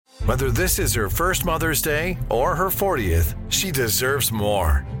Whether this is her first Mother's Day or her 40th, she deserves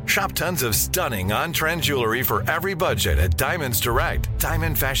more. Shop tons of stunning on-trend jewelry for every budget at Diamonds Direct.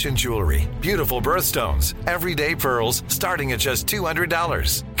 Diamond fashion jewelry, beautiful birthstones, everyday pearls starting at just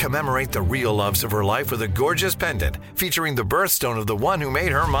 $200. Commemorate the real loves of her life with a gorgeous pendant featuring the birthstone of the one who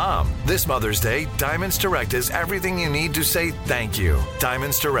made her mom. This Mother's Day, Diamonds Direct is everything you need to say thank you.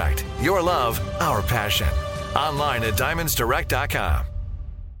 Diamonds Direct. Your love, our passion. Online at diamondsdirect.com.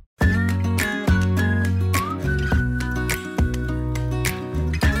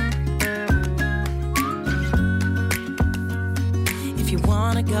 If you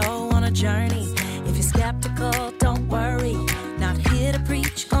wanna go on a journey, if you're skeptical, don't worry. Not here to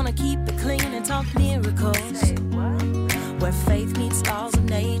preach, gonna keep it clean and talk miracles. Where faith meets laws of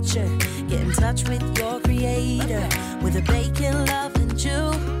nature, get in touch with your creator. With a bacon loving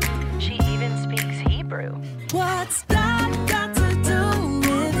Jew, she even speaks Hebrew. What's God got to do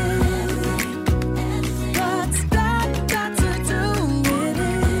with it? What's God got to do with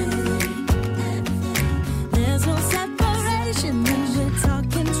it? There's no separation when we're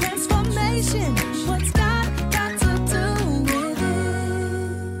talking transformation. What's God got to do with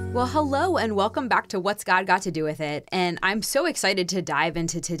it? Well, hello and welcome back to What's God Got to Do With It? And I'm so excited to dive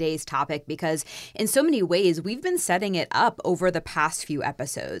into today's topic because in so many ways, we've been setting it up over the past few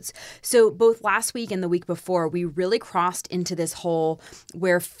episodes. So both last week and the week before, we really crossed into this whole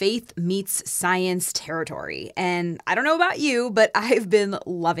where faith meets science territory. And I don't know about you, but I've been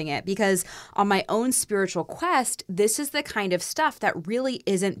loving it because on my own spiritual quest, this is the kind of stuff that really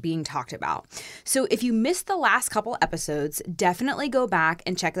isn't being talked about. So if you missed the last couple episodes, definitely go back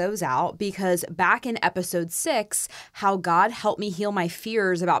and check those out because back in episode 6, How God Helped Me Heal My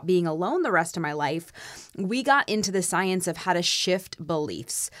Fears About Being Alone the Rest of My Life, we got into the science of how to shift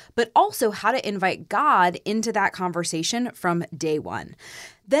beliefs, but also how to invite God into that conversation from day one.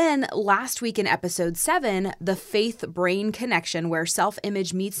 Then last week in episode 7, the faith-brain connection where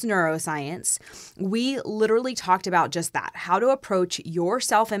self-image meets neuroscience, we literally talked about just that, how to approach your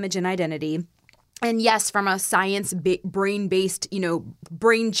self-image and identity. And yes, from a science brain-based,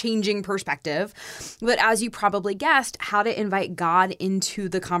 brain-changing perspective. But as you probably guessed, how to invite God into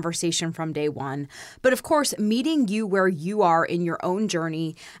the conversation from day one. But of course, meeting you where you are in your own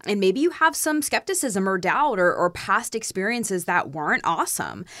journey. And maybe you have some skepticism or doubt or past experiences that weren't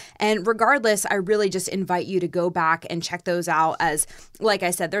awesome. And regardless, I really just invite you to go back and check those out as, like I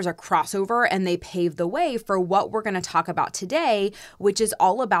said, there's a crossover and they pave the way for what we're going to talk about today, which is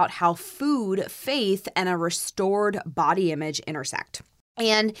all about how food, faith, and a restored body image intersect.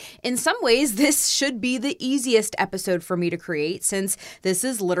 And in some ways, this should be the easiest episode for me to create since this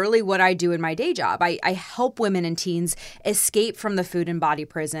is literally what I do in my day job. I help women and teens escape from the food and body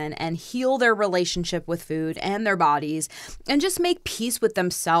prison and heal their relationship with food and their bodies and just make peace with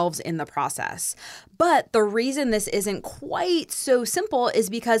themselves in the process. But the reason this isn't quite so simple is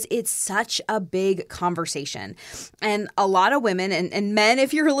because it's such a big conversation. And a lot of women and men,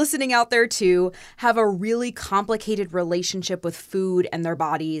 if you're listening out there too, have a really complicated relationship with food and their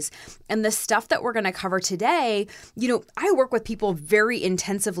bodies. And the stuff that we're going to cover today, I work with people very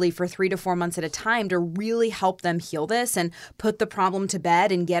intensively for 3 to 4 months at a time to really help them heal this and put the problem to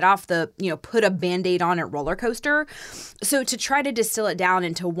bed and get off the, put a Band-Aid on it roller coaster. So to try to distill it down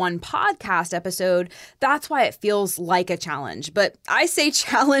into one podcast episode, that's why it feels like a challenge. But I say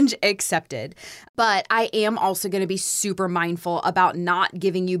challenge accepted. But I am also going to be super mindful about not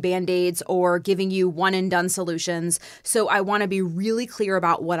giving you Band-Aids or giving you one and done solutions. So I want to be really clear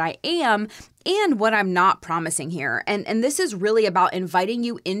about what I am and what I'm not promising here. And this is really about inviting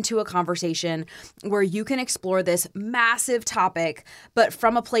you into a conversation where you can explore this massive topic, but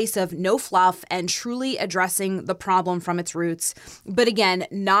from a place of no fluff and truly addressing the problem from its roots. But again,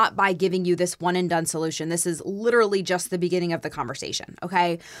 not by giving you this one and done solution. This is literally just the beginning of the conversation,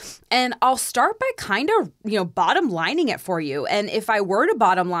 okay? And I'll start by kind of, bottom lining it for you. And if I were to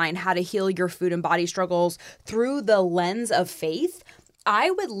bottom line how to heal your food and body struggles through the lens of faith,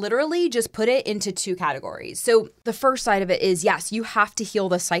 I would literally just put it into 2 categories. So the first side of it is, yes, you have to heal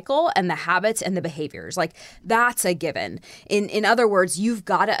the cycle and the habits and the behaviors. Like that's a given. In other words, you've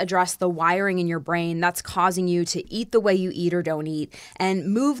got to address the wiring in your brain that's causing you to eat the way you eat or don't eat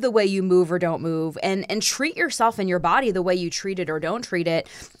and move the way you move or don't move and treat yourself and your body the way you treat it or don't treat it.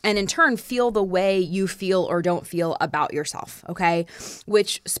 And in turn, feel the way you feel or don't feel about yourself. Okay.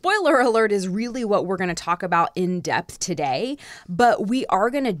 Which, spoiler alert, is really what we're going to talk about in depth today. But we are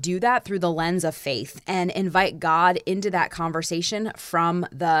going to do that through the lens of faith and invite God into that conversation from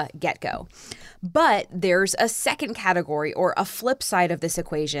the get-go. But there's a second category or a flip side of this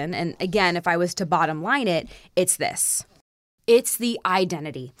equation. And again, if I was to bottom line it, it's this. It's the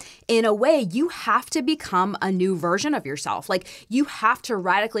identity. In a way, you have to become a new version of yourself. Like, you have to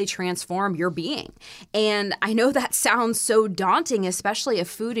radically transform your being. And I know that sounds so daunting, especially if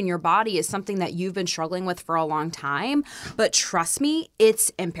food in your body is something that you've been struggling with for a long time. But trust me,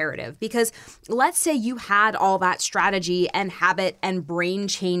 it's imperative, because let's say you had all that strategy and habit and brain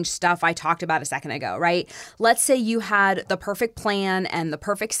change stuff I talked about a second ago, right? Let's say you had the perfect plan and the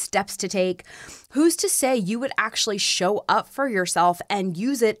perfect steps to take. Who's to say you would actually show up for yourself and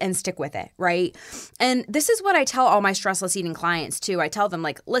use it and stick with it, right? And this is what I tell all my stressless eating clients too. I tell them,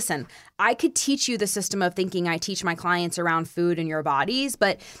 like, listen, I could teach you the system of thinking I teach my clients around food and your bodies,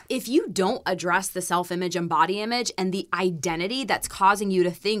 but if you don't address the self-image and body image and the identity that's causing you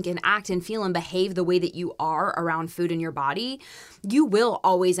to think and act and feel and behave the way that you are around food and your body, you will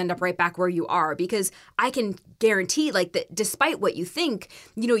always end up right back where you are, because I can guarantee, like, that despite what you think,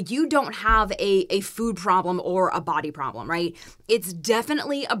 you don't have a food problem or a body problem, right? It's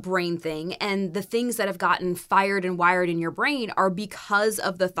definitely a brain thing. And the things that have gotten fired and wired in your brain are because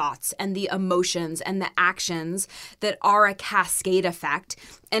of the thoughts and the emotions and the actions that are a cascade effect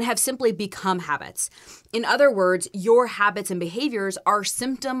and have simply become habits. In other words, your habits and behaviors are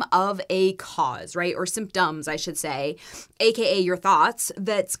symptom of a cause, right? Or symptoms, I should say, aka your thoughts,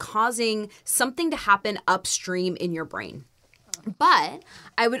 that's causing something to happen upstream in your brain. But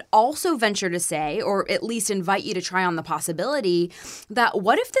I would also venture to say, or at least invite you to try on the possibility, that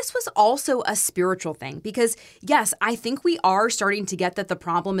what if this was also a spiritual thing? Because yes, I think we are starting to get that the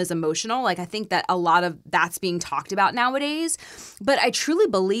problem is emotional. Like, I think that a lot of that's being talked about nowadays. But I truly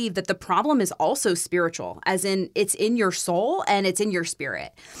believe that the problem is also spiritual, as in it's in your soul and it's in your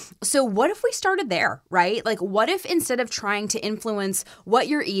spirit. So what if we started there, right? Like, what if instead of trying to influence what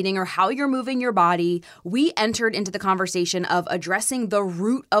you're eating or how you're moving your body, we entered into the conversation of addressing the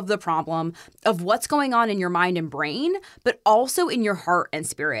root of the problem of what's going on in your mind and brain, but also in your heart and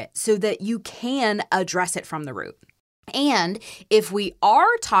spirit, so that you can address it from the root. And if we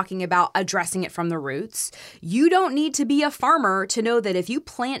are talking about addressing it from the roots, you don't need to be a farmer to know that if you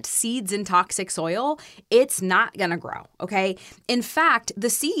plant seeds in toxic soil, it's not going to grow, okay? In fact, the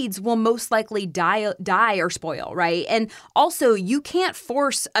seeds will most likely die or spoil, right? And also, you can't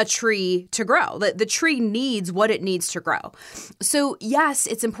force a tree to grow. The tree needs what it needs to grow. So yes,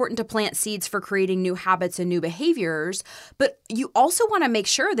 it's important to plant seeds for creating new habits and new behaviors, but you also want to make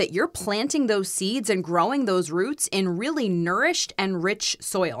sure that you're planting those seeds and growing those roots in really nourished and rich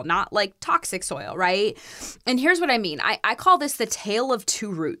soil, not like toxic soil, right? And here's what I mean. I call this the tale of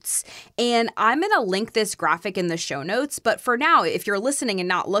two roots. And I'm going to link this graphic in the show notes. But for now, if you're listening and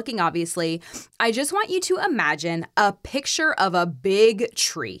not looking, obviously, I just want you to imagine a picture of a big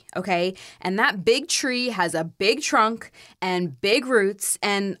tree, okay? And that big tree has a big trunk and big roots.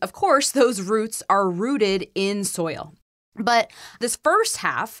 And of course, those roots are rooted in soil. But this first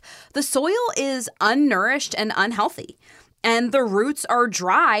half, the soil is unnourished and unhealthy, and the roots are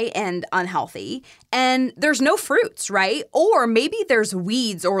dry and unhealthy, and there's no fruits, right? Or maybe there's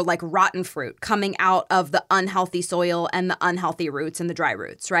weeds or like rotten fruit coming out of the unhealthy soil and the unhealthy roots and the dry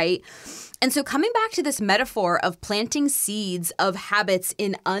roots, right? And so coming back to this metaphor of planting seeds of habits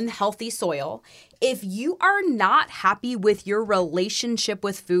in unhealthy soil, if you are not happy with your relationship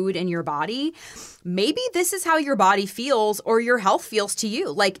with food and your body, maybe this is how your body feels or your health feels to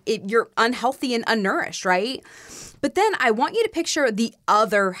you. Like, you're unhealthy and unnourished, right? But then I want you to picture the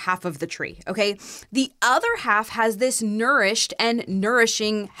other half of the tree, okay? The other half has this nourished and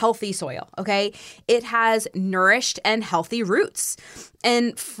nourishing healthy soil, okay? It has nourished and healthy roots.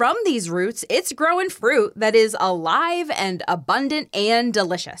 And from these roots, it's growing fruit that is alive and abundant and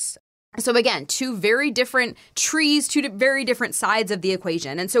delicious. So again, two very different trees, two very different sides of the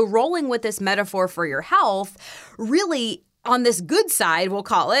equation. And so rolling with this metaphor for your health, really on this good side, we'll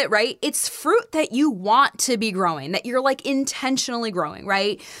call it, right? It's fruit that you want to be growing, that you're like intentionally growing,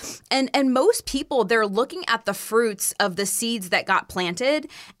 right? And most people, they're looking at the fruits of the seeds that got planted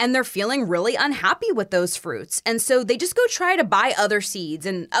and they're feeling really unhappy with those fruits. And so they just go try to buy other seeds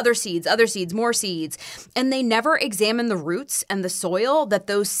and other seeds, more seeds. And they never examine the roots and the soil that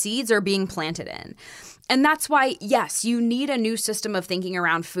those seeds are being planted in. And that's why, yes, you need a new system of thinking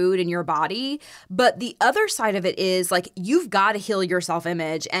around food in your body. But the other side of it is like, you've got to heal your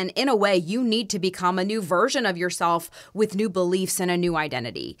self-image. And in a way, you need to become a new version of yourself with new beliefs and a new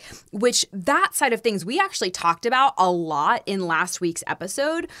identity, which that side of things we actually talked about a lot in last week's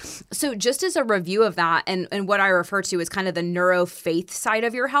episode. So just as a review of that and what I refer to as kind of the neuro-faith side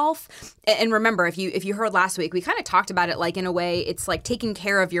of your health. And remember, if you heard last week, we kind of talked about it like in a way, it's like taking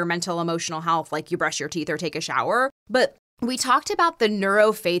care of your mental, emotional health, like you brush your teeth or take a shower. But we talked about the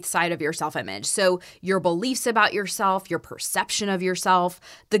neurofaith side of your self-image. So your beliefs about yourself, your perception of yourself,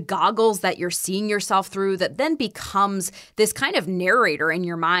 the goggles that you're seeing yourself through that then becomes this kind of narrator in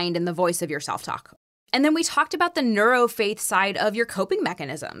your mind and the voice of your self-talk. And then we talked about the neurofaith side of your coping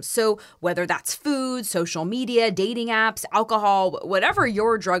mechanisms. So whether that's food, social media, dating apps, alcohol, whatever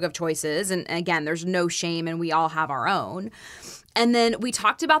your drug of choice is, and again, there's no shame and we all have our own. And then we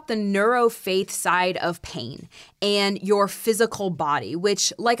talked about the neurofaith side of pain and your physical body,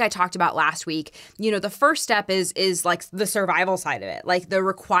 which, like I talked about last week, the first step is like the survival side of it, like the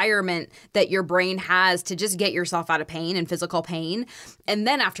requirement that your brain has to just get yourself out of pain and physical pain. And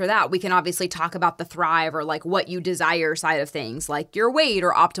then after that, we can obviously talk about the thrive or like what you desire side of things, like your weight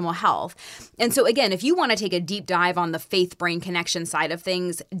or optimal health. And so again, if you want to take a deep dive on the faith-brain connection side of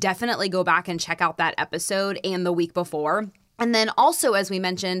things, definitely go back and check out that episode and the week before. And then also, as we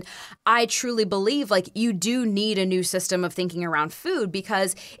mentioned, I truly believe like you do need a new system of thinking around food,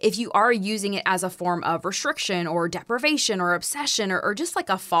 because if you are using it as a form of restriction or deprivation or obsession or just like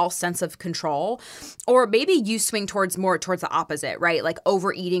a false sense of control, or maybe you swing more towards the opposite, right? Like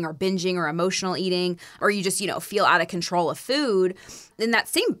overeating or binging or emotional eating, or you just, feel out of control of food, then that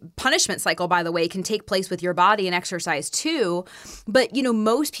same punishment cycle, by the way, can take place with your body and exercise too. But,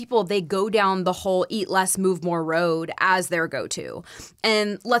 most people, they go down the whole eat less, move more road as their go-to.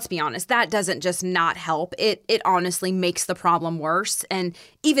 And let's be honest, that doesn't just not help. It honestly makes the problem worse. And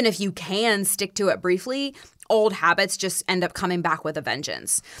even if you can stick to it briefly, old habits just end up coming back with a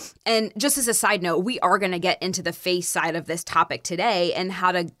vengeance. And just as a side note, we are going to get into the faith side of this topic today and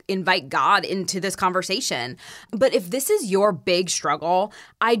how to invite God into this conversation. But if this is your big struggle,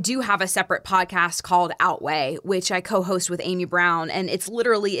 I do have a separate podcast called Outweigh, which I co-host with Amy Brown. And it's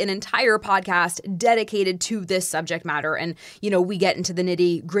literally an entire podcast dedicated to this subject matter. And, we get into the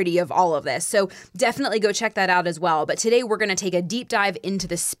nitty gritty of all of this. So definitely go check that out as well. But today we're going to take a deep dive into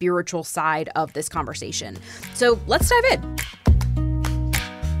the spiritual side of this conversation. So let's dive in.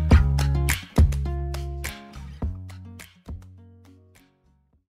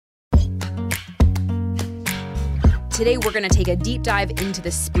 Today, we're going to take a deep dive into the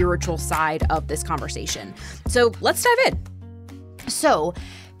spiritual side of this conversation. So let's dive in. So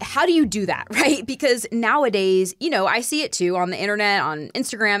how do you do that, right? Because nowadays, I see it too on the internet, on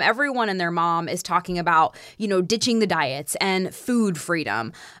Instagram, everyone and their mom is talking about, ditching the diets and food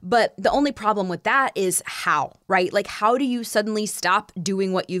freedom. But the only problem with that is how, right? Like, how do you suddenly stop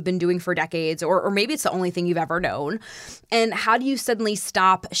doing what you've been doing for decades, or maybe it's the only thing you've ever known? And how do you suddenly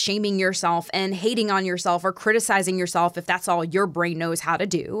stop shaming yourself and hating on yourself or criticizing yourself if that's all your brain knows how to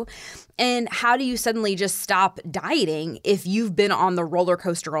do? And how do you suddenly just stop dieting if you've been on the roller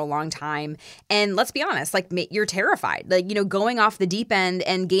coaster a long time? And let's be honest, like, you're terrified. Like, going off the deep end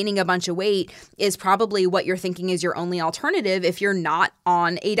and gaining a bunch of weight is probably what you're thinking is your only alternative if you're not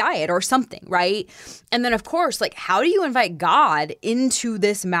on a diet or something, right? And then, of course, like, how do you invite God into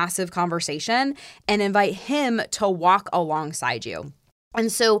this massive conversation and invite him to walk alongside you? And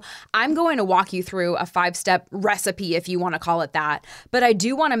so I'm going to walk you through a 5-step recipe, if you want to call it that. But I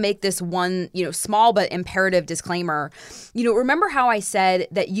do want to make this one, small but imperative disclaimer. Remember how I said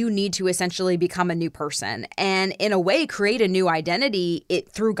that you need to essentially become a new person and in a way create a new identity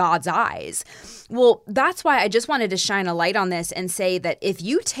through God's eyes. Well, that's why I just wanted to shine a light on this and say that if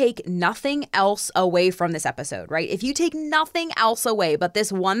you take nothing else away from this episode, right? If you take nothing else away but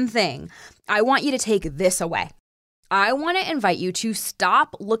this one thing, I want you to take this away. I want to invite you to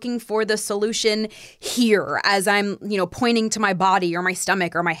stop looking for the solution here as I'm, pointing to my body or my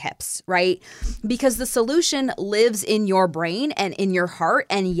stomach or my hips, right? Because the solution lives in your brain and in your heart.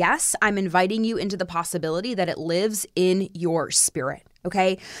 And yes, I'm inviting you into the possibility that it lives in your spirit.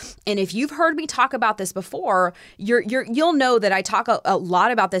 Okay. And if you've heard me talk about this before, you'll know that I talk a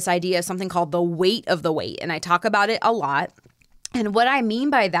lot about this idea of something called the weight of the weight. And I talk about it a lot. And what I mean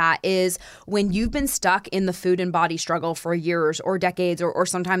by that is when you've been stuck in the food and body struggle for years or decades, or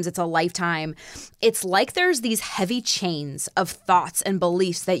sometimes it's a lifetime, it's like there's these heavy chains of thoughts and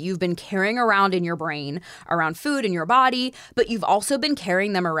beliefs that you've been carrying around in your brain around food and your body, but you've also been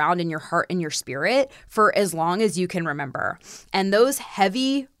carrying them around in your heart and your spirit for as long as you can remember. And those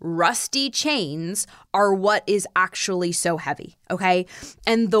heavy, rusty chains are what is actually so heavy. okay?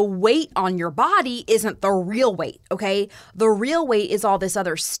 And the weight on your body isn't the real weight, okay? The real weight is all this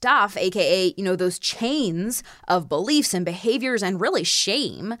other stuff, aka, those chains of beliefs and behaviors and really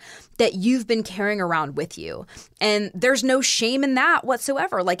shame that you've been carrying around with you. And there's no shame in that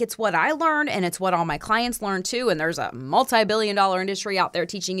whatsoever. Like, it's what I learned and it's what all my clients learn too. And there's a multi-billion-dollar industry out there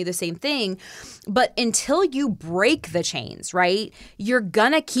teaching you the same thing. But until you break the chains, right, you're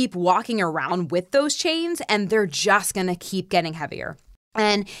gonna keep walking around with those chains and they're just gonna keep getting heavier.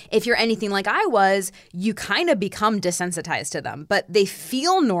 And if you're anything like I was, you kind of become desensitized to them, but they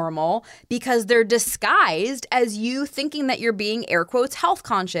feel normal because they're disguised as you thinking that you're being air quotes health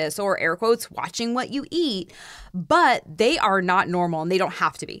conscious or air quotes watching what you eat, but they are not normal and they don't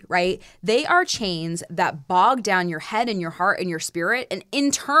have to be, right? They are chains that bog down your head and your heart and your spirit and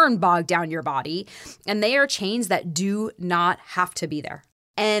in turn bog down your body. And they are chains that do not have to be there.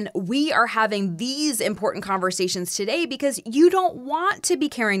 And we are having these important conversations today because you don't want to be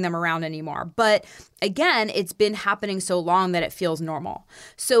carrying them around anymore. But again, it's been happening so long that it feels normal.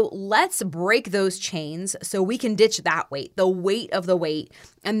 So let's break those chains so we can ditch that weight, the weight of the weight.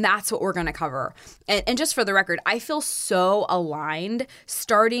 And that's what we're going to cover. And just for the record, I feel so aligned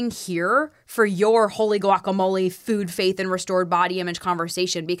starting here for your holy guacamole, food, faith, and restored body image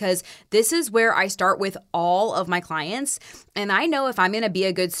conversation, because this is where I start with all of my clients. And I know if I'm going to be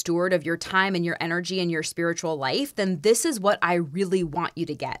a good steward of your time and your energy and your spiritual life, then this is what I really want you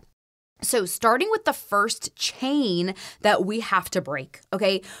to get. So starting with the first chain that we have to break,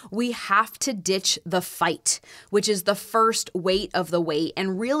 okay? We have to ditch the fight, which is the first weight of the weight.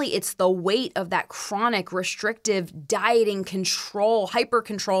 And really it's the weight of that chronic, restrictive, dieting, control,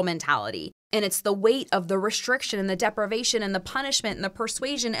 hyper-control mentality. And it's the weight of the restriction and the deprivation and the punishment and the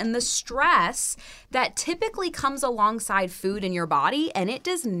persuasion and the stress that typically comes alongside food in your body, and it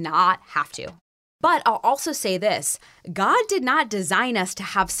does not have to. But I'll also say this, God did not design us to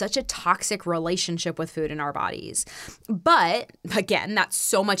have such a toxic relationship with food in our bodies. But again, that's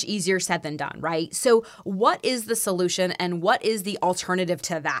so much easier said than done, right? So what is the solution and what is the alternative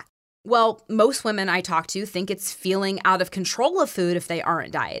to that? Well, most women I talk to think it's feeling out of control of food if they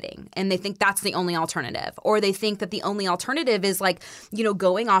aren't dieting. And they think that's the only alternative. Or they think that the only alternative is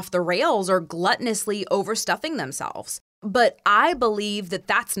going off the rails or gluttonously overstuffing themselves. But I believe that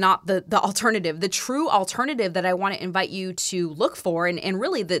that's not the alternative. The true alternative that I want to invite you to look for, and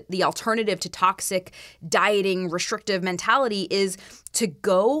really the alternative to toxic dieting, restrictive mentality, is to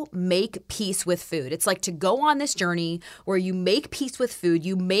go make peace with food. It's like to go on this journey where you make peace with food,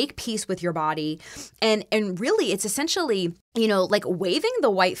 you make peace with your body. And really it's essentially, like waving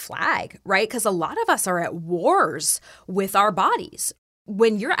the white flag, right? Because a lot of us are at wars with our bodies.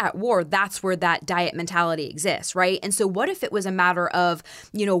 When you're at war, that's where that diet mentality exists, right? And so what if it was a matter of,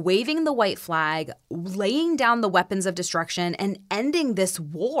 waving the white flag, laying down the weapons of destruction and ending this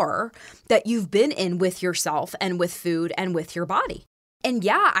war that you've been in with yourself and with food and with your body? And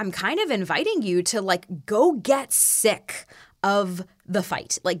yeah, I'm kind of inviting you to go get sick of the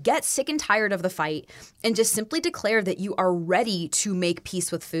fight. Get sick and tired of the fight and just simply declare that you are ready to make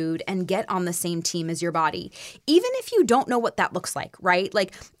peace with food and get on the same team as your body. Even if you don't know what that looks like, right?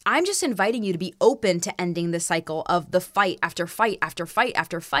 I'm just inviting you to be open to ending the cycle of the fight after fight after fight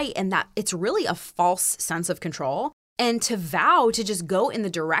after fight, and that it's really a false sense of control. And to vow to just go in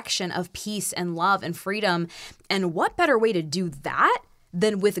the direction of peace and love and freedom. And what better way to do that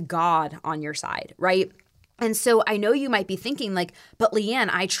than with God on your side, right? And so I know you might be thinking but Leanne,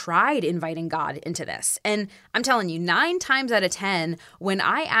 I tried inviting God into this. And I'm telling you, 9 times out of 10, when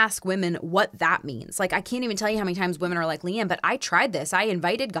I ask women what that means, I can't even tell you how many times women are like, Leanne, but I tried this. I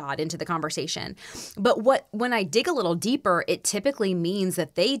invited God into the conversation. But when I dig a little deeper, it typically means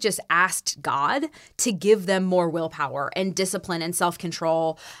that they just asked God to give them more willpower and discipline and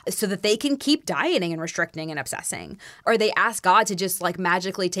self-control so that they can keep dieting and restricting and obsessing. Or they asked God to just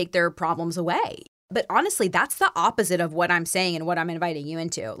magically take their problems away. But honestly, that's the opposite of what I'm saying and what I'm inviting you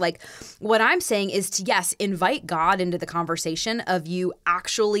into. What I'm saying is to, yes, invite God into the conversation of you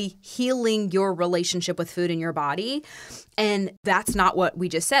actually healing your relationship with food in your body. And that's not what we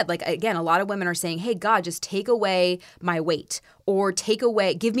just said. Again, a lot of women are saying, hey, God, just take away my weight or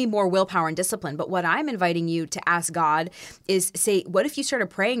give me more willpower and discipline. But what I'm inviting you to ask God is say, what if you started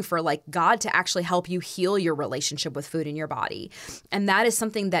praying for God to actually help you heal your relationship with food in your body? And that is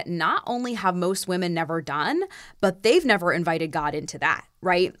something that not only have most women never done, but they've never invited God into that,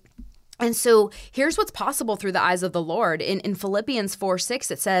 right? And so here's what's possible through the eyes of the Lord. In Philippians 4:6,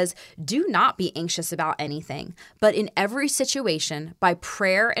 it says, do not be anxious about anything, but in every situation, by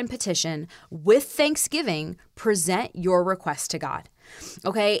prayer and petition, with thanksgiving, present your request to God.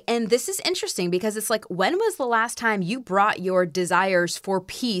 Okay. And this is interesting because it's like, when was the last time you brought your desires for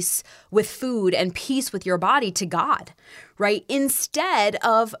peace with food and peace with your body to God, right? Instead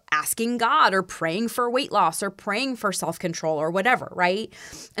of asking God or praying for weight loss or praying for self-control or whatever, right?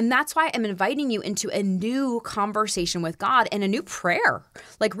 And that's why I'm inviting you into a new conversation with God and a new prayer,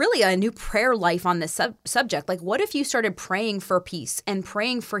 like really a new prayer life on this subject. Like, what if you started praying for peace and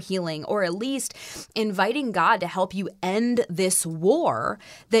praying for healing, or at least inviting God to help you end this war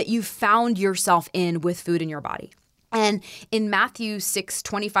that you found yourself in with food in your body? And in Matthew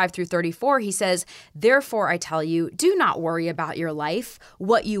 6:25-34, he says, "Therefore I tell you, do not worry about your life,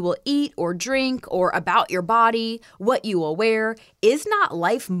 what you will eat or drink, or about your body, what you will wear. Is not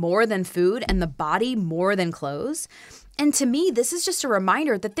life more than food, and the body more than clothes?" And to me, this is just a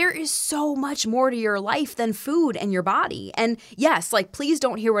reminder that there is so much more to your life than food and your body. And yes, like, please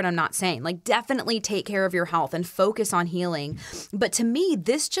don't hear what I'm not saying. Like, definitely take care of your health and focus on healing. But to me,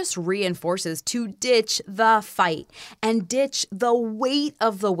 this just reinforces to ditch the fight and ditch the weight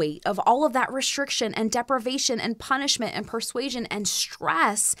of all of that restriction and deprivation and punishment and persuasion and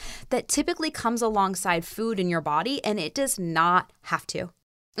stress that typically comes alongside food in your body, and it does not have to.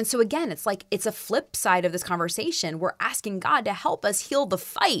 And so again, it's like, it's a flip side of this conversation. We're asking God to help us heal the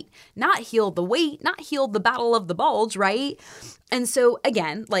fight, not heal the weight, not heal the battle of the bulge, right? And so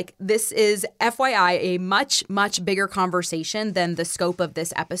again, like, this is FYI a much, much bigger conversation than the scope of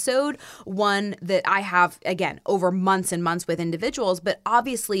this episode, one that I have, again, over months and months with individuals, but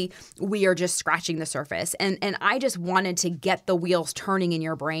obviously we are just scratching the surface. And I just wanted to get the wheels turning in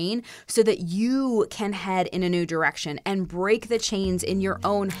your brain so that you can head in a new direction and break the chains in your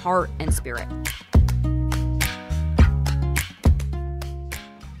own heart and spirit.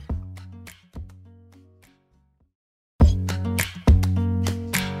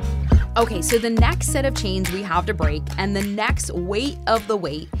 Okay, so the next set of chains we have to break, and the next weight of the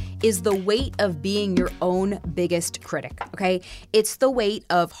weight, is the weight of being your own biggest critic, okay? It's the weight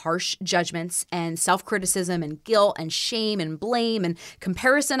of harsh judgments and self-criticism and guilt and shame and blame and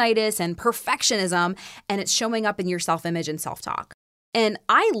comparisonitis and perfectionism, and it's showing up in your self-image and self-talk. And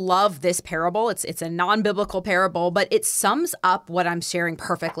I love this parable. It's a non-biblical parable, but it sums up what I'm sharing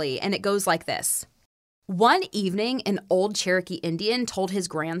perfectly, and it goes like this. One evening, an old Cherokee Indian told his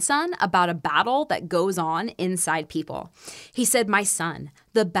grandson about a battle that goes on inside people. He said, "My son,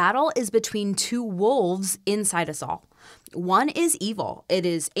 the battle is between two wolves inside us all. One is evil. It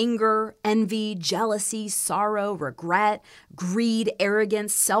is anger, envy, jealousy, sorrow, regret, greed,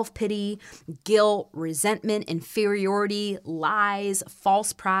 arrogance, self-pity, guilt, resentment, inferiority, lies,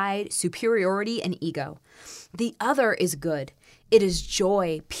 false pride, superiority, and ego. The other is good. It is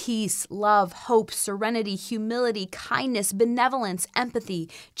joy, peace, love, hope, serenity, humility, kindness, benevolence, empathy,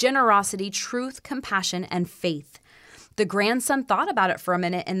 generosity, truth, compassion, and faith." The grandson thought about it for a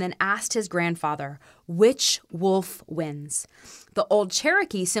minute and then asked his grandfather, "Which wolf wins?" The old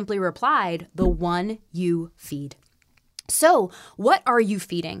Cherokee simply replied, "The one you feed." So, what are you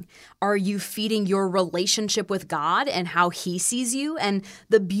feeding? Are you feeding your relationship with God and how He sees you and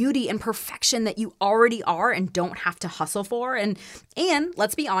the beauty and perfection that you already are and don't have to hustle for? And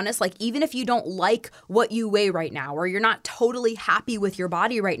let's be honest, like, even if you don't like what you weigh right now, or you're not totally happy with your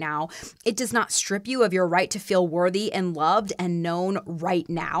body right now, it does not strip you of your right to feel worthy and loved and known right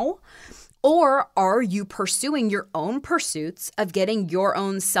now. Or are you pursuing your own pursuits of getting your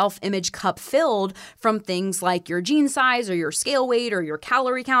own self-image cup filled from things like your jean size or your scale weight or your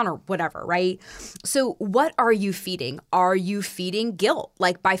calorie count or whatever, right? So what are you feeding? Are you feeding guilt,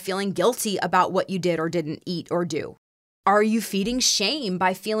 like by feeling guilty about what you did or didn't eat or do? Are you feeding shame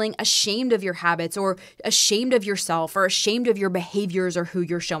by feeling ashamed of your habits or ashamed of yourself or ashamed of your behaviors or who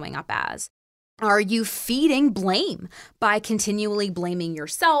you're showing up as? Are you feeding blame by continually blaming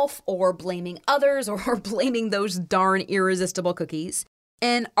yourself or blaming others or blaming those darn irresistible cookies?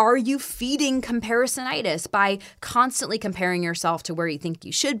 And are you feeding comparisonitis by constantly comparing yourself to where you think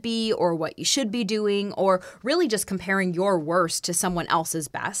you should be or what you should be doing, or really just comparing your worst to someone else's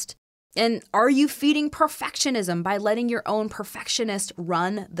best? And are you feeding perfectionism by letting your own perfectionist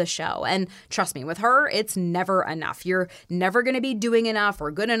run the show? And trust me, with her, it's never enough. You're never going to be doing enough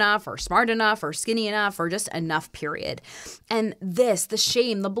or good enough or smart enough or skinny enough or just enough, period. And this, the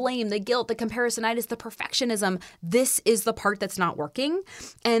shame, the blame, the guilt, the comparisonitis, the perfectionism, this is the part that's not working.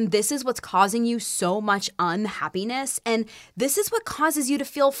 And this is what's causing you so much unhappiness. And this is what causes you to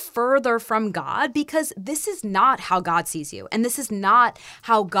feel further from God, because this is not how God sees you. And this is not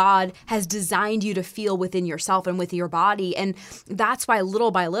how God has designed you to feel within yourself and with your body. And that's why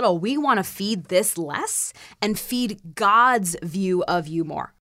little by little, we want to feed this less and feed God's view of you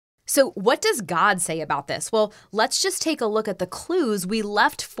more. So what does God say about this? Well, let's just take a look at the clues we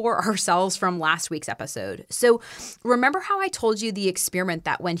left for ourselves from last week's episode. So remember how I told you the experiment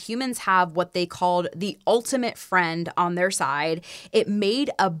that when humans have what they called the ultimate friend on their side, it made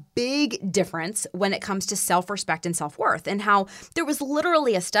a big difference when it comes to self-respect and self-worth, and how there was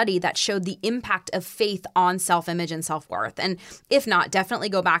literally a study that showed the impact of faith on self-image and self-worth. And if not, definitely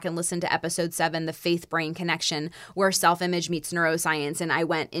go back and listen to episode 7, The Faith-Brain Connection, where self-image meets neuroscience, and I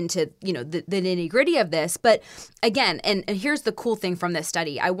went into the nitty-gritty of this. But again, and here's the cool thing from this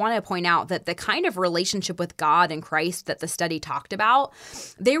study. I want to point out that the kind of relationship with God and Christ that the study talked about,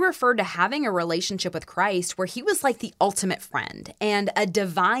 they referred to having a relationship with Christ where he was like the ultimate friend and a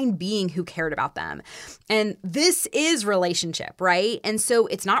divine being who cared about them. And this is relationship, right? And so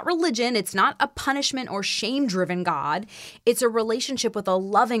it's not religion. It's not a punishment or shame-driven God. It's a relationship with a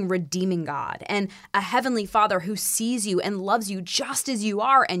loving, redeeming God and a heavenly Father who sees you and loves you just as you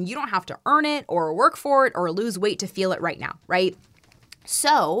are, and you don't have to earn it or work for it or lose weight to feel it right now, right?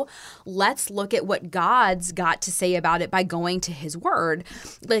 So let's look at what God's got to say about it by going to his word.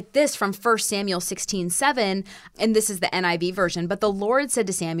 Like this from 1 Samuel 16:7, and this is the NIV version. But the Lord said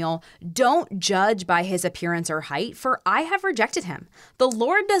to Samuel, "Don't judge by his appearance or height, for I have rejected him. The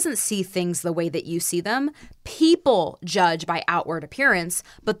Lord doesn't see things the way that you see them. People judge by outward appearance,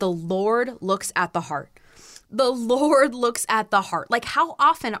 but the Lord looks at the heart." The Lord looks at the heart. Like, how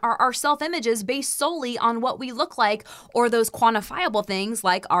often are our self-images based solely on what we look like or those quantifiable things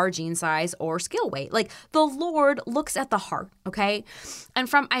like our gene size or scale weight? Like, the Lord looks at the heart, okay? And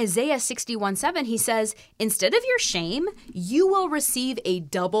from Isaiah 61:7, he says, "Instead of your shame, you will receive a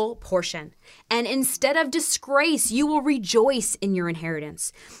double portion. And instead of disgrace, you will rejoice in your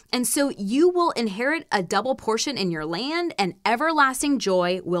inheritance. And so you will inherit a double portion in your land, and everlasting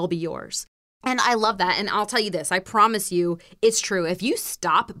joy will be yours." And I love that. And I'll tell you this, I promise you it's true. If you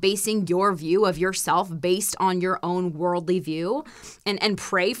stop basing your view of yourself based on your own worldly view and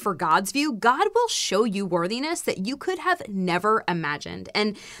pray for God's view, God will show you worthiness that you could have never imagined.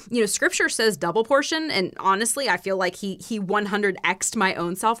 And, scripture says double portion. And honestly, I feel like he 100x'd my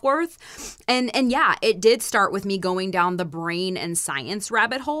own self-worth. And yeah, it did start with me going down the brain and science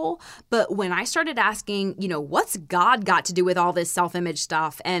rabbit hole. But when I started asking, what's God got to do with all this self-image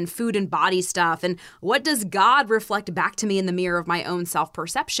stuff and food and body stuff, and what does God reflect back to me in the mirror of my own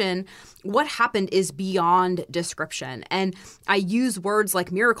self-perception, what happened is beyond description. And I use words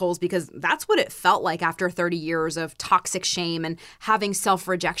like miracles because that's what it felt like after 30 years of toxic shame and having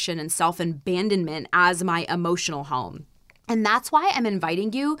self-rejection and self-abandonment as my emotional home. And that's why I'm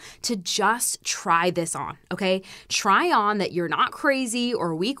inviting you to just try this on, okay? Try on that you're not crazy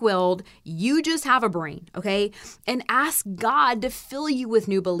or weak-willed. You just have a brain, okay? And ask God to fill you with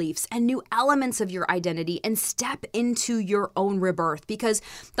new beliefs and new elements of your identity and step into your own rebirth, because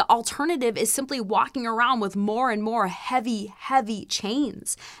the alternative is simply walking around with more and more heavy, heavy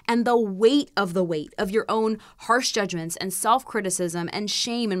chains and the weight of your own harsh judgments and self-criticism and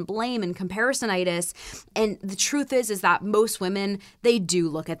shame and blame and comparisonitis. And the truth is that most women, they do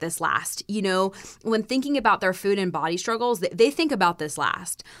look at this last. When thinking about their food and body struggles, they think about this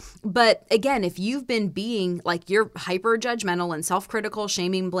last. But again, if you've been being like you're hyper judgmental and self-critical,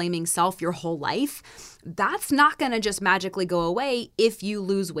 shaming, blaming self your whole life, that's not going to just magically go away if you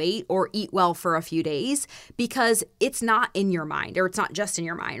lose weight or eat well for a few days, because it's not in your mind, or it's not just in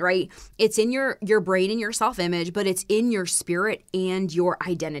your mind, right? It's in your brain and your self-image, but it's in your spirit and your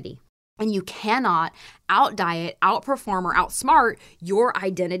identity. And you cannot out-diet, outperform, or outsmart your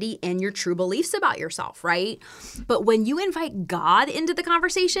identity and your true beliefs about yourself, right? But when you invite God into the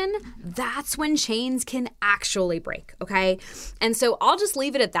conversation, that's when chains can actually break, okay? And so I'll just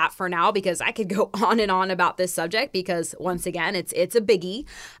leave it at that for now, because I could go on and on about this subject, because once again, it's a biggie.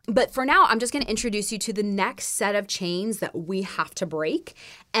 But for now, I'm just going to introduce you to the next set of chains that we have to break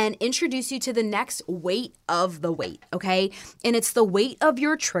and introduce you to the next weight of the weight, okay? And it's the weight of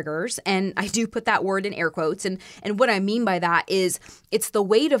your triggers. And I do put that word in air quotes. And what I mean by that is it's the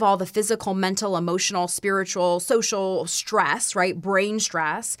weight of all the physical, mental, emotional, spiritual, social stress, right? Brain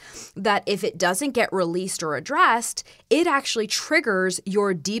stress, that if it doesn't get released or addressed, it actually triggers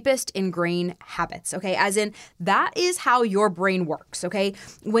your deepest ingrained habits, okay? As in, that is how your brain works, okay?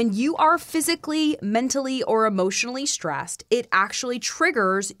 When you are physically, mentally, or emotionally stressed, it actually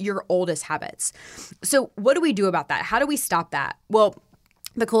triggers your oldest habits. So what do we do about that? How do we stop that? Well,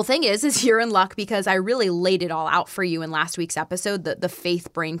 The cool thing is you're in luck because I really laid it all out for you in last week's episode, the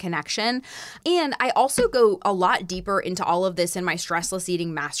faith-brain connection. And I also go a lot deeper into all of this in my Stressless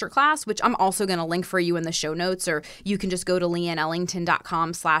Eating Masterclass, which I'm also going to link for you in the show notes, or you can just go to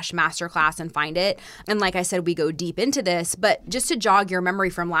leanneellington.com/masterclass and find it. And like I said, we go deep into this. But just to jog your memory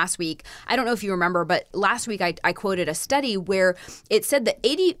from last week, I don't know if you remember, but last week I quoted a study where it said that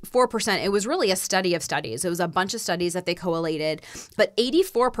 84%, it was really a study of studies. It was a bunch of studies that they collated, but 84%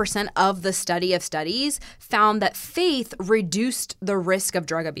 of the study of studies found that faith reduced the risk of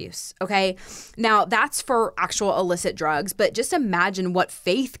drug abuse. Okay. Now that's for actual illicit drugs, but just imagine what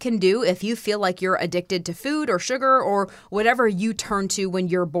faith can do if you feel like you're addicted to food or sugar or whatever you turn to when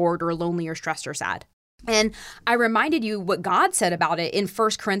you're bored or lonely or stressed or sad. And I reminded you what God said about it in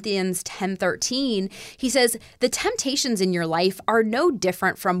 1 Corinthians 10:13. He says, the temptations in your life are no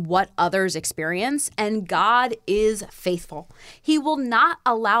different from what others experience, and God is faithful. He will not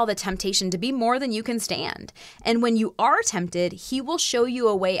allow the temptation to be more than you can stand. And when you are tempted, He will show you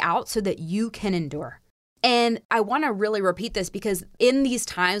a way out so that you can endure. And I want to really repeat this because in these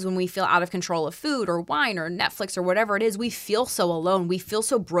times when we feel out of control of food or wine or Netflix or whatever it is, we feel so alone. We feel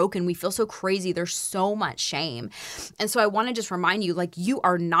so broken. We feel so crazy. There's so much shame. And so I want to just remind you, like, you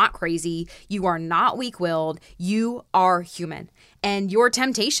are not crazy. You are not weak-willed. You are human. And your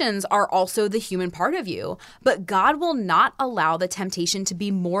temptations are also the human part of you. But God will not allow the temptation to be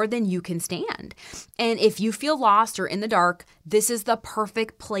more than you can stand. And if you feel lost or in the dark, this is the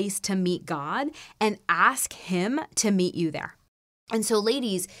perfect place to meet God and ask Him to meet you there. And so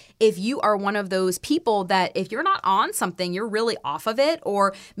ladies, if you are one of those people that if you're not on something, you're really off of it,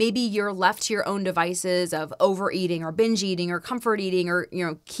 or maybe you're left to your own devices of overeating or binge eating or comfort eating, or,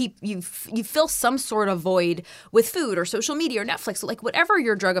 you fill some sort of void with food or social media or Netflix, like whatever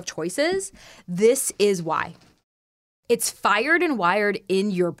your drug of choice is, this is why. It's fired and wired in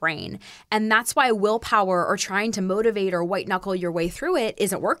your brain. And that's why willpower or trying to motivate or white knuckle your way through it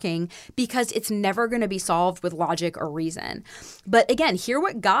isn't working, because it's never going to be solved with logic or reason. But again, hear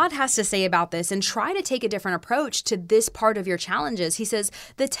what God has to say about this and try to take a different approach to this part of your challenges. He says,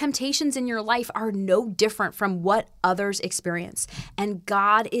 the temptations in your life are no different from what others experience. And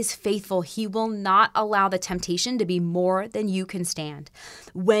God is faithful. He will not allow the temptation to be more than you can stand.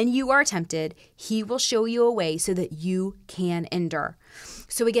 When you are tempted, He will show you a way so that you can endure.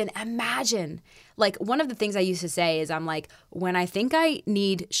 So again, imagine, like, one of the things I used to say is I'm like, when I think I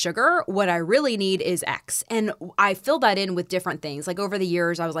need sugar, what I really need is X. And I fill that in with different things. Like over the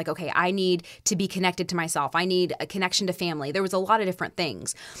years, I was like, okay, I need to be connected to myself. I need a connection to family. There was a lot of different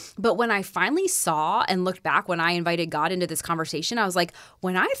things. But when I finally saw and looked back when I invited God into this conversation, I was like,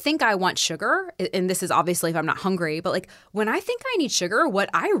 when I think I want sugar, and this is obviously if I'm not hungry, but like when I think I need sugar, what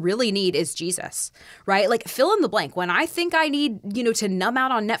I really need is Jesus, right? Like fill in the blank. When I think I need, to numb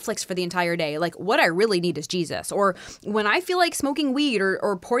out on Netflix for the entire day, like what I really need is Jesus. Or when I feel like smoking weed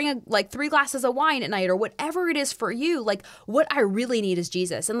or pouring like 3 glasses of wine at night or whatever it is for you, like what I really need is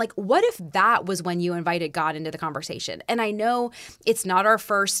Jesus. And like, what if that was when you invited God into the conversation? And I know it's not our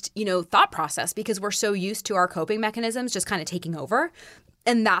first, thought process because we're so used to our coping mechanisms just kind of taking over.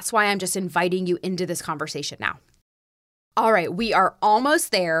 And that's why I'm just inviting you into this conversation now. All right, we are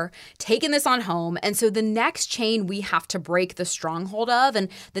almost there, taking this on home. And so the next chain we have to break the stronghold of, and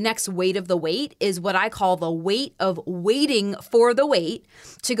the next weight of the weight, is what I call the weight of waiting for the wait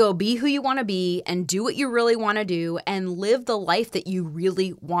to go be who you want to be and do what you really want to do and live the life that you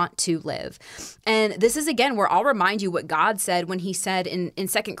really want to live. And this is, again, where I'll remind you what God said when He said in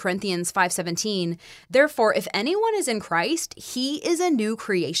 2 Corinthians 5:17, therefore, if anyone is in Christ, he is a new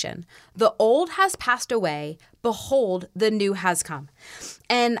creation. The old has passed away. Behold, the new has come.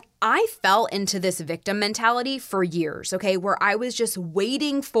 And I fell into this victim mentality for years, okay, where I was just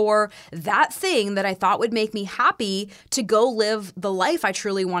waiting for that thing that I thought would make me happy to go live the life I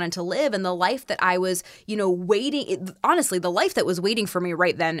truly wanted to live, and the life that I was, waiting, honestly, the life that was waiting for me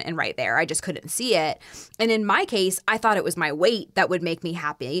right then and right there. I just couldn't see it. And in my case, I thought it was my weight that would make me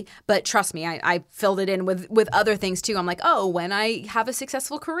happy. But trust me, I filled it in with other things too. I'm like, oh, when I have a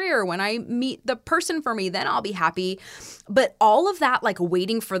successful career, when I meet the person for me, then I'll be happy. But all of that, like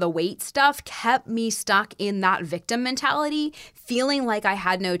waiting for the wait stuff, kept me stuck in that victim mentality, feeling like I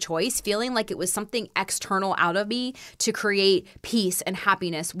had no choice, feeling like it was something external out of me to create peace and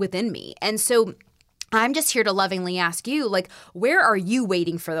happiness within me. And so I'm just here to lovingly ask you, like, where are you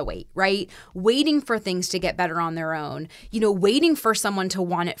waiting for the wait, right? Waiting for things to get better on their own, waiting for someone to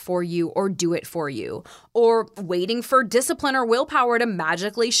want it for you or do it for you, or waiting for discipline or willpower to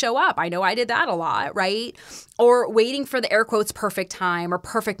magically show up. I know I did that a lot, right? Or waiting for the air quotes perfect time or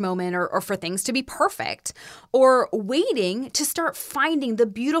perfect moment or for things to be perfect, or waiting to start finding the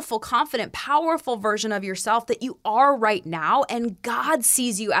beautiful, confident, powerful version of yourself that you are right now. And God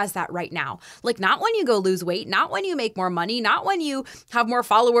sees you as that right now. Like, not when you go lose weight, not when you make more money, not when you have more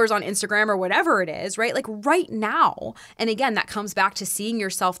followers on Instagram or whatever it is, right? Like right now. And again, that comes back to seeing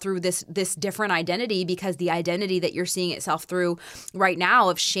yourself through this different identity, because the identity that you're seeing itself through right now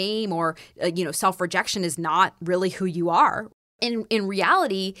of shame or, self-rejection is not really who you are. In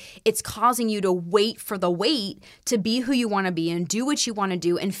reality, it's causing you to wait for the wait to be who you want to be and do what you want to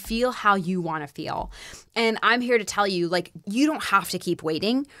do and feel how you want to feel. And I'm here to tell you, like, you don't have to keep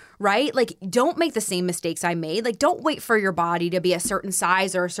waiting, right? Like, don't make the same mistakes I made. Like, don't wait for your body to be a certain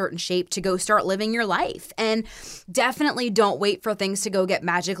size or a certain shape to go start living your life. And definitely don't wait for things to go get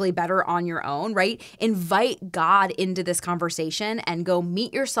magically better on your own, right? Invite God into this conversation and go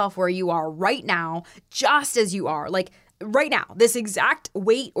meet yourself where you are right now, just as you are. Like, right now, this exact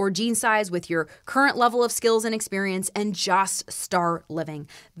weight or jean size with your current level of skills and experience, and just start living.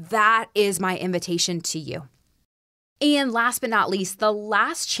 That is my invitation to you. And last but not least, the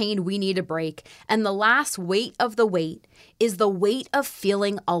last chain we need to break and the last weight of the weight is the weight of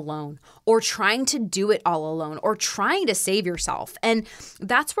feeling alone or trying to do it all alone or trying to save yourself. And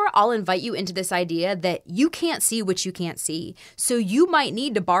that's where I'll invite you into this idea that you can't see what you can't see. So you might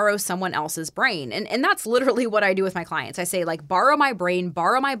need to borrow someone else's brain. And that's literally what I do with my clients. I say, like, borrow my brain,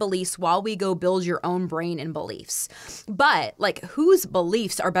 borrow my beliefs while we go build your own brain and beliefs. But like, whose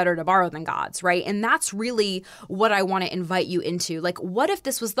beliefs are better to borrow than God's, right? And that's really what I want to invite you into. Like, what if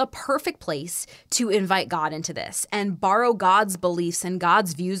this was the perfect place to invite God into this and borrow God's beliefs and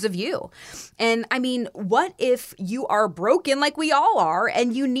God's views of you? And I mean, what if you are broken like we all are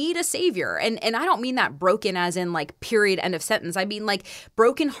and you need a savior? And I don't mean that broken as in like period, end of sentence. I mean like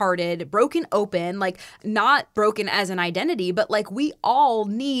brokenhearted, broken open, like not broken as an identity, but like we all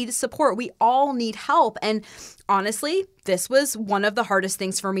need support. We all need help. And honestly, this was one of the hardest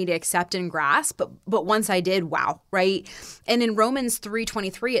things for me to accept and grasp, but once I did, wow, right? And in Romans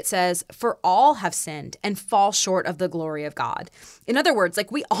 3:23, it says, "For all have sinned and fall short of the glory of God." In other words,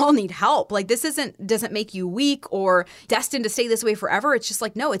 like we all need help. Like this doesn't make you weak or destined to stay this way forever. It's just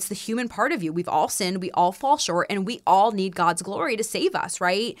like, no, it's the human part of you. We've all sinned, we all fall short, and we all need God's glory to save us,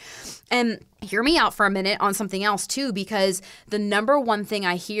 right? And hear me out for a minute on something else too, because the number one thing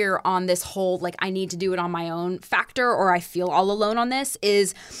I hear on this whole, like, I need to do it on my own factor, or I feel all alone on this,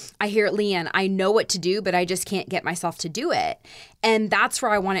 is I hear, Leanne, I know what to do, but I just can't get myself to do it. And that's where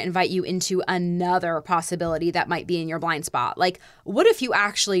I want to invite you into another possibility that might be in your blind spot. Like, what if you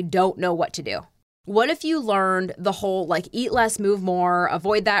actually don't know what to do? What if you learned the whole like eat less, move more,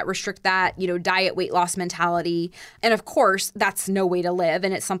 avoid that, restrict that, diet, weight loss mentality? And of course, that's no way to live.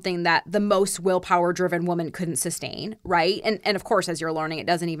 And it's something that the most willpower driven woman couldn't sustain, right? And of course, as you're learning, it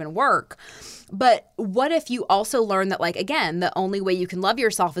doesn't even work. But what if you also learn that, like, again, the only way you can love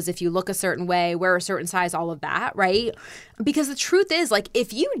yourself is if you look a certain way, wear a certain size, all of that, right? Because the truth is, like,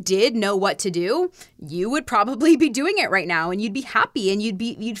 if you did know what to do, you would probably be doing it right now and you'd be happy and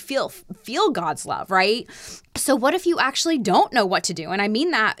you'd feel God's love, right? So what if you actually don't know what to do? And I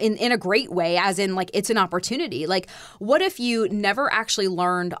mean that in a great way, as in like it's an opportunity. Like, what if you never actually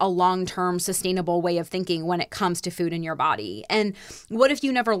learned a long-term sustainable way of thinking when it comes to food in your body? And what if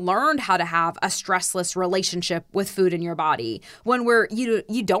you never learned how to have a stressless relationship with food in your body, when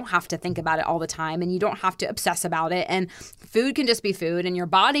you don't have to think about it all the time and you don't have to obsess about it, and food can just be food and your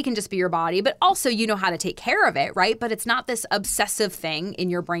body can just be your body, but also you know how to take care of it, right? But it's not this obsessive thing in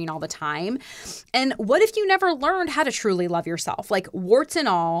your brain all the time. And what if you never learned how to truly love yourself, like warts and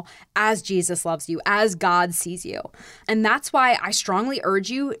all, as Jesus loves you, as God sees you? And that's why I strongly urge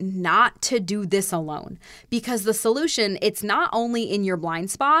you not to do this alone, because the solution, it's not only in your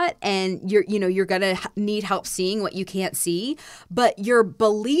blind spot and you're going to need help seeing what you can't see, but you're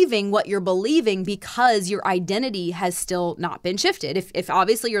believing what you're believing because your identity has still not been shifted. If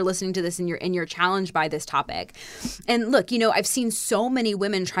obviously you're listening to this and you're challenged by this topic. And look, I've seen so many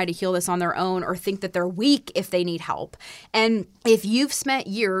women try to heal this on their own or think that they're weak if they need help. And if you've spent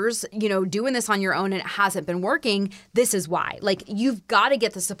years, doing this on your own and it hasn't been working, this is why. Like, you've got to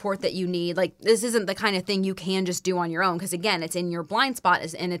get the support that you need. Like, this isn't the kind of thing you can just do on your own, because again, it's in your blind spot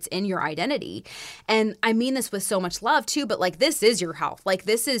and it's in your identity. identity. And I mean this with so much love too, but like this is your health. Like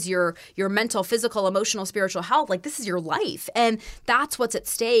this is your mental, physical, emotional, spiritual health. Like this is your life. And that's what's at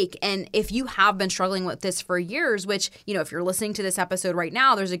stake. And if you have been struggling with this for years, which, if you're listening to this episode right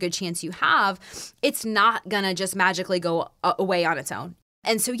now, there's a good chance you have, it's not going to just magically go away on its own.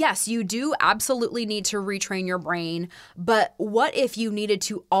 And so, yes, you do absolutely need to retrain your brain, but what if you needed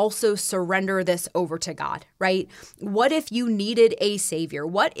to also surrender this over to God, right? What if you needed a savior?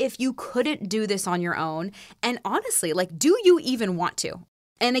 What if you couldn't do this on your own? And honestly, like, do you even want to?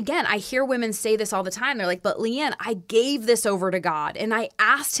 And again, I hear women say this all the time. They're like, but Leanne, I gave this over to God and I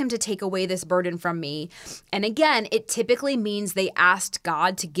asked him to take away this burden from me. And again, it typically means they asked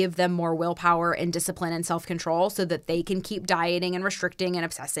God to give them more willpower and discipline and self-control so that they can keep dieting and restricting and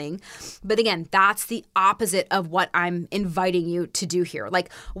obsessing. But again, that's the opposite of what I'm inviting you to do here.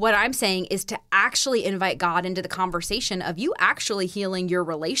 Like what I'm saying is to actually invite God into the conversation of you actually healing your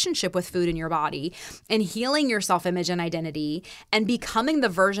relationship with food in your body and healing your self-image and identity and becoming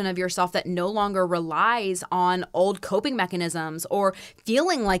the version of yourself that no longer relies on old coping mechanisms or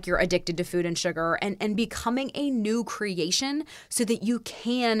feeling like you're addicted to food and sugar and becoming a new creation so that you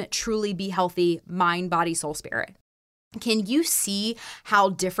can truly be healthy mind, body, soul, spirit. Can you see how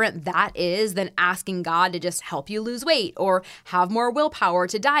different that is than asking God to just help you lose weight or have more willpower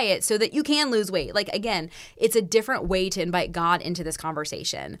to diet so that you can lose weight? Like, again, it's a different way to invite God into this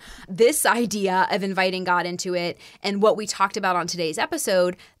conversation. This idea of inviting God into it and what we talked about on today's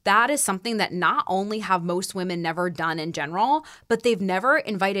episode, that is something that not only have most women never done in general, but they've never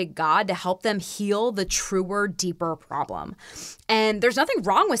invited God to help them heal the truer, deeper problem. And there's nothing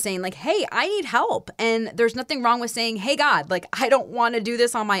wrong with saying like, hey, I need help. And there's nothing wrong with saying, hey, God, like, I don't want to do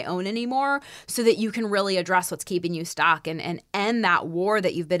this on my own anymore, so that you can really address what's keeping you stuck and end that war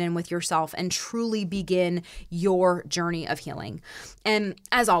that you've been in with yourself and truly begin your journey of healing. And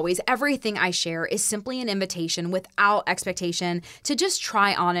as always, everything I share is simply an invitation without expectation to just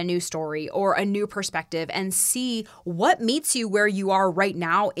try on a new story or a new perspective and see what meets you where you are right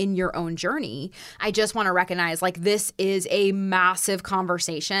now in your own journey. I just want to recognize like this is a massive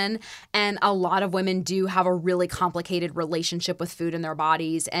conversation, and a lot of women do have a really complicated relationship with food in their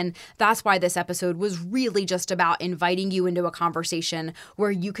bodies. And that's why this episode was really just about inviting you into a conversation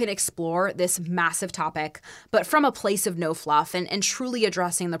where you can explore this massive topic, but from a place of no fluff and truly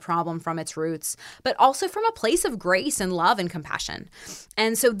addressing the problem from its roots, but also from a place of grace and love and compassion.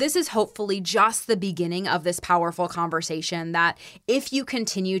 And so this is hopefully just the beginning of this powerful conversation that, if you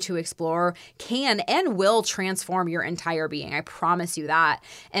continue to explore, can and will transform your entire being. I promise you that.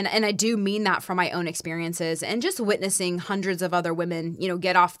 And I do mean that from my own experiences and just witnessing hundreds of other women,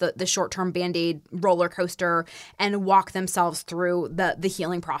 get off the short-term Band-Aid roller coaster and walk themselves through the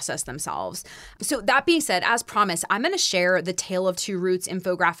healing process themselves. So that being said, as promised, I'm going to share the Tale of Two Roots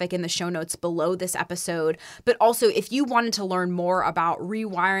infographic in the show notes below this episode. But also, if you wanted to learn more about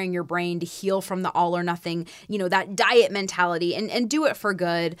rewiring your brain to heal from the all or nothing, that diet mentality and do it for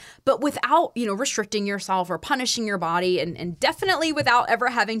good, but without, restricting yourself or punishing your body, and definitely without ever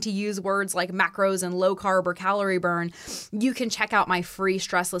having to use words like macros and low carb or calorie burn, you can check out my free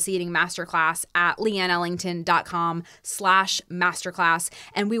stressless eating masterclass at leanneellington.com/masterclass.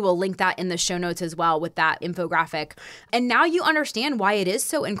 And we will link that in the show notes as well with that infographic. And now you understand why it is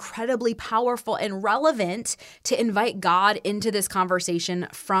so incredibly powerful and relevant to invite God into this conversation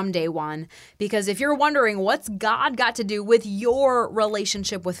from day one. Because if you're wondering what's God got to do with your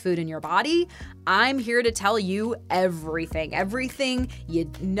relationship with food in your body, I'm here to tell you everything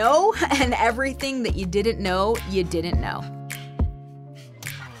you know and everything that you didn't know you didn't know.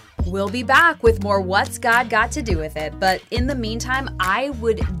 We'll be back with more What's God Got to Do with It. But in the meantime, I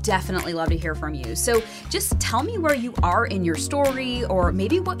would definitely love to hear from you. So just tell me where you are in your story, or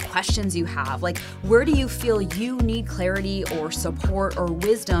maybe what questions you have. Like, where do you feel you need clarity or support or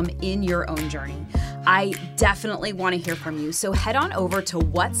wisdom in your own journey? I definitely want to hear from you. So head on over to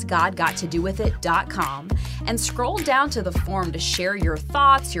whatsgodgottodowithit.com and scroll down to the form to share your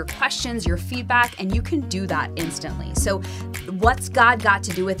thoughts, your questions, your feedback, and you can do that instantly. So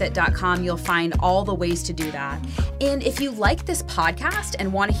whatsgodgottodowithit.com, you'll find all the ways to do that. And if you like this podcast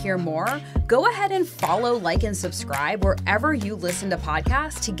and want to hear more, go ahead and follow, like, and subscribe wherever you listen to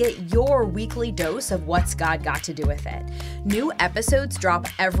podcasts to get your weekly dose of What's God Got to Do with It. New episodes drop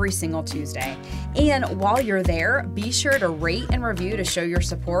every single Tuesday. And while you're there, be sure to rate and review to show your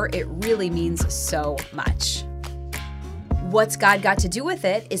support. It really means so much. What's God Got to Do with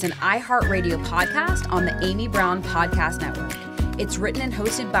It is an iHeartRadio podcast on the Amy Brown Podcast Network. It's written and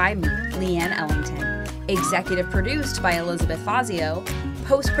hosted by me, Leanne Ellington. executive produced by Elizabeth Fazio,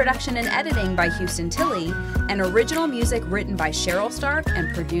 post-production and editing by Houston Tilley, and original music written by Cheryl Stark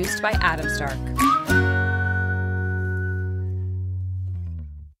and produced by Adam Stark.